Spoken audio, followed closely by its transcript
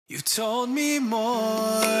You've told me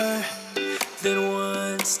more than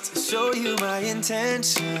once to show you my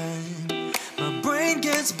intention. My brain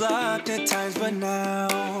gets blocked at times, but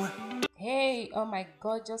now. Hey, oh my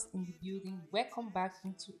god, just in the building. Welcome back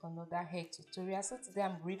into another hair tutorial. So today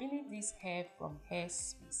I'm revealing this hair from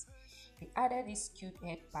HAIRSPELLs. They added this cute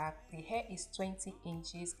hair pack. The hair is 20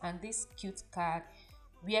 inches and this cute card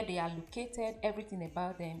where they are located, everything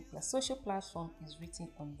about them, their social platform is written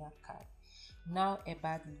on that card. Now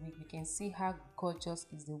about the wig, you can see how gorgeous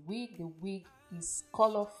is the wig. The wig is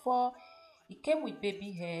color 4. It came with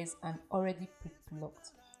baby hairs and already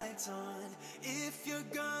pre-plucked. If you're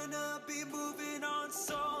gonna be moving on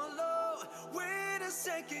solo, wait a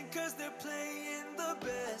second, cause they're playing the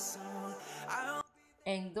best song.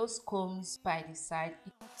 And those combs by the side,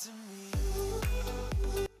 it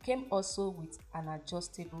came also with an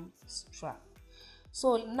adjustable strap.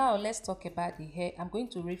 So now let's talk about the hair. I'm going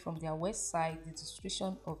to read from their website the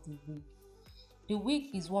description of the wig. The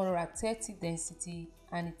wig is 130 density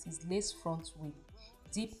and it is lace front wig,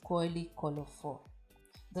 deep coily color 4.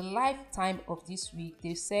 The lifetime of this wig,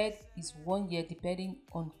 they said, is 1 year depending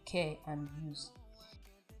on care and use.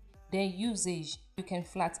 Their usage, you can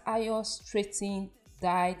flat iron, straighten,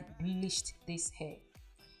 dyed, bleached this hair.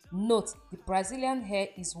 Note, the Brazilian hair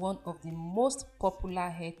is one of the most popular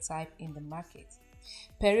hair type in the market.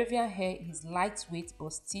 Peruvian hair is lightweight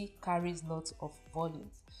but still carries lots of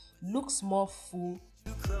volume. Looks more full.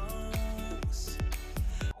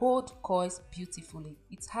 Hold coils beautifully.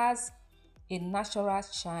 It has a natural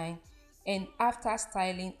shine and after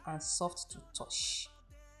styling and soft to touch.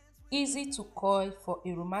 Easy to coil for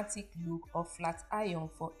a romantic look or flat iron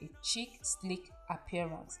for a chic, sleek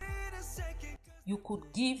appearance. You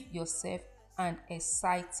could give yourself an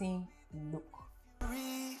exciting look.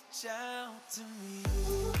 Reach out to me.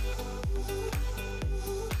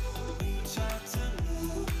 Reach out to me.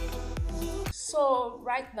 So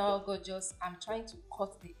right now, gorgeous, I'm trying to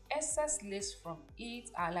cut the excess lace from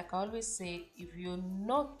it. Like I always say, if you're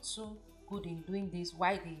not too good in doing this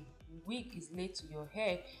while the wig is laid to your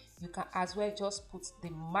hair, you can as well just put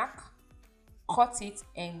the mark, cut it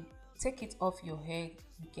and take it off your head.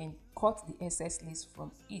 You can cut the excess lace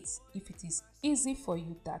from it if it is easy for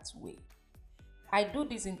you that way. I do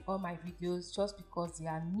this in all my videos just because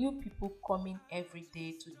there are new people coming every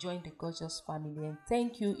day to join the gorgeous family, and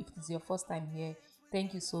thank you if it is your first time here.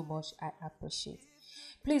 Thank you so much, I appreciate.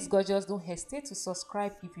 Please gorgeous, don't hesitate to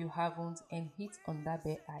subscribe if you haven't and hit on that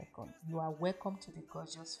bell icon. You are welcome to the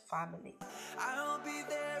gorgeous family. I'll be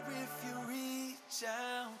there if you reach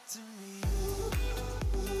out to me.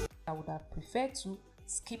 I would have preferred to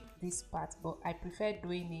skip this part, but I prefer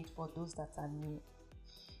doing it for those that are new.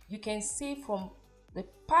 You can see from the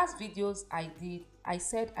past videos I did, I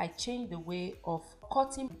said I changed the way of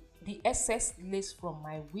cutting the excess lace from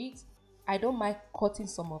my wigs. I don't mind cutting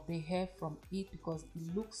some of the hair from it because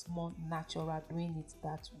it looks more natural doing it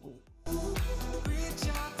that way. Reach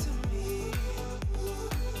out to me.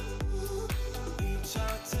 Reach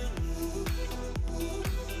out to me.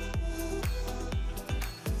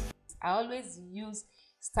 I always use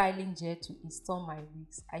styling gel to install my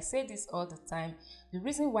wigs. I say this all the time. The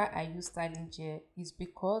reason why I use styling gel is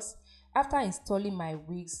because after installing my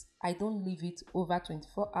wigs, I don't leave it over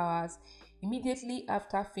 24 hours. Immediately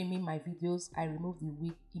after filming my videos, I remove the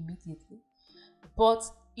wig immediately. But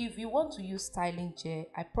if you want to use styling gel,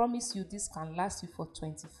 I promise you this can last you for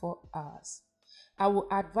 24 hours. I will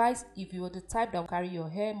advise if you're the type that will carry your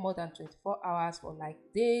hair more than 24 hours for like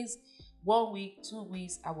days, 1 week, 2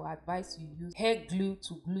 weeks, I will advise you use hair glue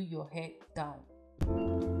to glue your hair down.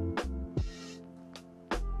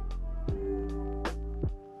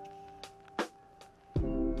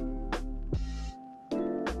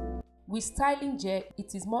 With styling gel,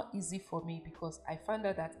 it is more easy for me because I found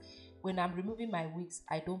out that when I'm removing my wigs,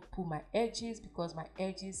 I don't pull my edges because my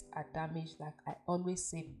edges are damaged, like I always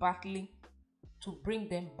say, battling to bring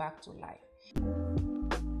them back to life.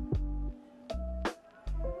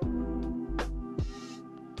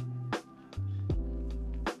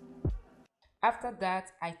 After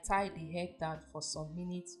that, I tie the hair down for some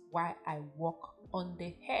minutes while I work on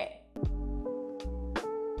the hair.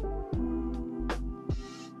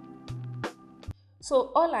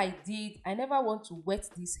 So all I did, I never want to wet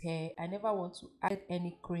this hair, I never want to add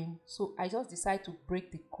any cream, so I just decided to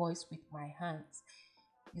break the coils with my hands.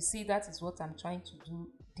 You see, that is what I'm trying to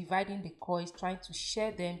do, dividing the coils, trying to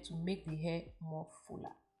share them to make the hair more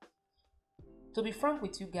fuller. To be frank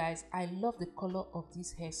with you guys, I love the color of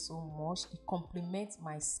this hair so much. It complements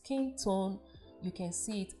my skin tone. You can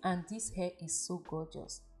see it, and this hair is so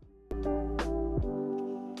gorgeous.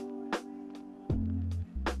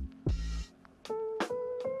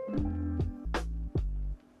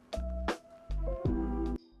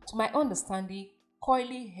 To my understanding,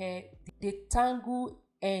 coily hair, they tangle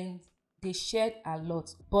and they shed a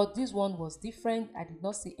lot, but this one was different. I did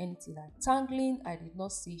not see anything like tangling. I did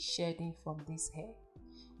not see shedding from this hair,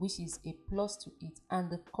 which is a plus to it.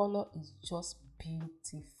 And the color is just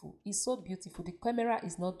beautiful. It's so beautiful. The camera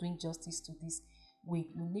is not doing justice to this wig.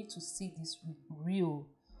 You need to see this wig real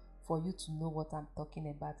for you to know what I'm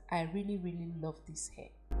talking about. I really love this hair.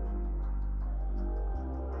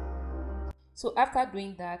 So after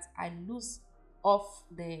doing that, I lose off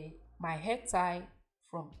my hair tie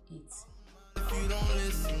from it. If you don't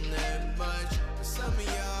listen that much, but some of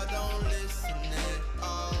y'all don't listen at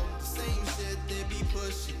all. The same shit they be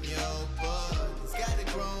pushing your buttons. Got a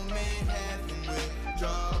grown man having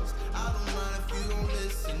withdrawals. I don't mind if you don't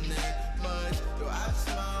listen that much. Yo, I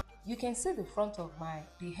smile. You can see the front of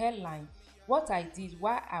the hairline. What I did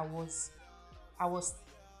while I was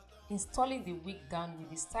installing the wig down with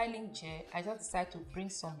the styling gel, I just decided to bring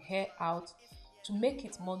some hair out to make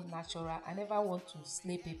it more natural. I never want to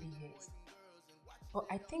slay baby hairs, but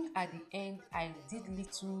I think at the end I did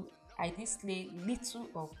slay little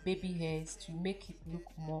of baby hairs to make it look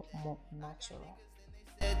more natural.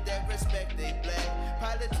 That respect they black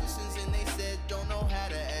politicians and they said don't know how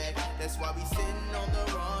to act. That's why we sitting on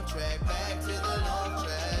the wrong track, back to the long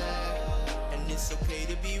track. And it's okay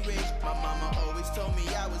to be rich. My mama always told me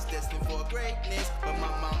I was destined for greatness, but my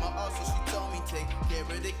mama also she told me take care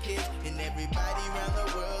of the kids and everybody around the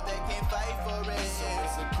world that can't fight for it. So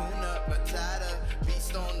it's a Kuna Matata,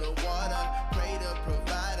 beast on the water, pray to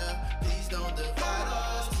provider, please don't divide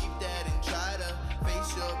us. Keep that and try to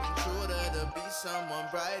face your intruder to be someone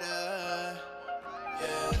brighter.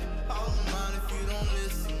 Yeah, hold on if you don't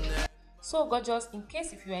listen. So gorgeous, in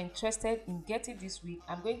case if you are interested in getting this wig,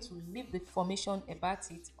 I'm going to leave the information about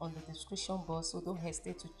it on the description box, so don't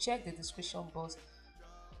hesitate to check the description box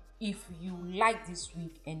if you like this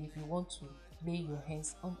wig and if you want to lay your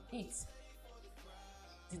hands on it.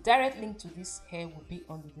 The direct link to this hair will be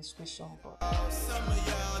on the description box. Some of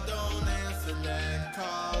y'all don't answer that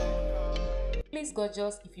call. Please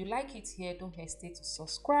gorgeous, if you like it here, don't hesitate to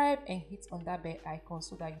subscribe and hit on that bell icon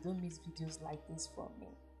so that you don't miss videos like this from me.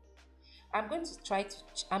 I'm going to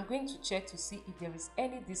check to see if there is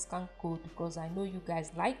any discount code, because I know you guys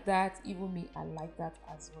like that. Even me, I like that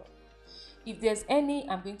as well. If there's any,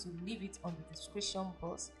 I'm going to leave it on the description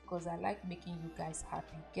box, because I like making you guys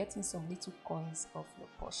happy, getting some little coins off your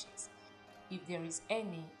purchase. If there is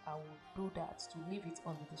any, I will do that, to leave it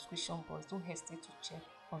on the description box. Don't hesitate to check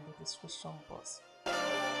on the description box.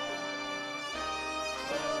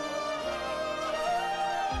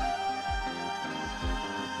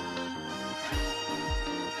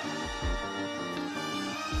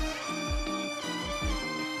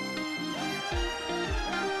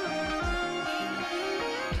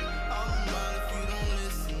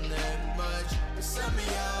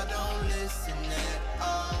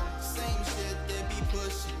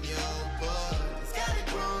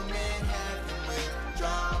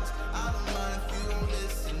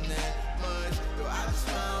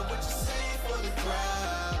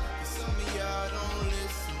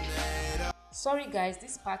 Sorry guys,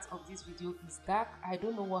 this part of this video is dark. I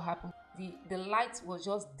don't know what happened. The light was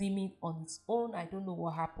just dimming on its own. I don't know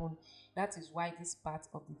what happened. That is why this part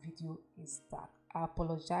of the video is dark. I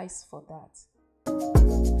apologize for that.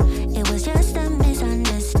 It was just a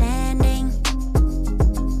misunderstanding.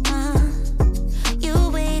 You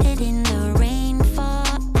waited in the rain for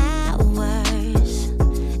hours,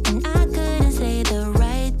 and I couldn't say the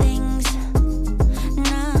right things.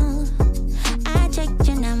 No, I checked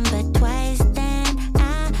your number twice, then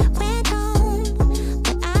I went home.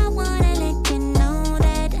 But I wanna let you know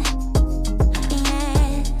that,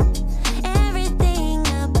 yeah, everything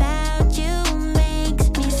about you makes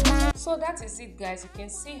me smile. So that is it guys. You can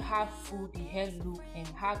see how full the hair look and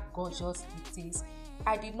how gorgeous it is.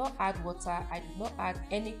 I did not add water, I did not add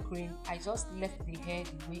any cream. I just left the hair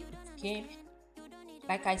the way it came.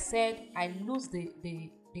 Like I said, I lose the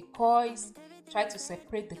coils, try to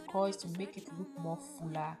separate the coils to make it look more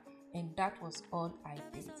fuller, and that was all I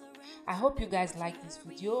did. I hope you guys like this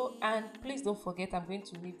video, and please don't forget, I'm going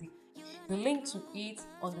to leave the link to it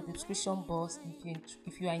on the description box.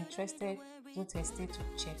 If you are interested, don't hesitate to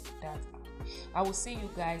check that out. I will see you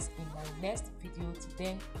guys in my next video. Till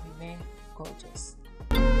then, remain gorgeous.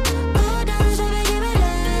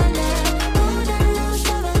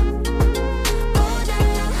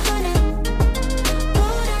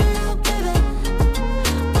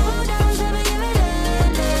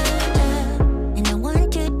 And I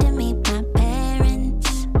want you to meet my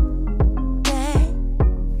parents. Yeah,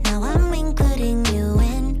 now I'm including you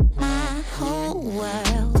in my whole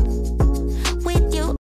world.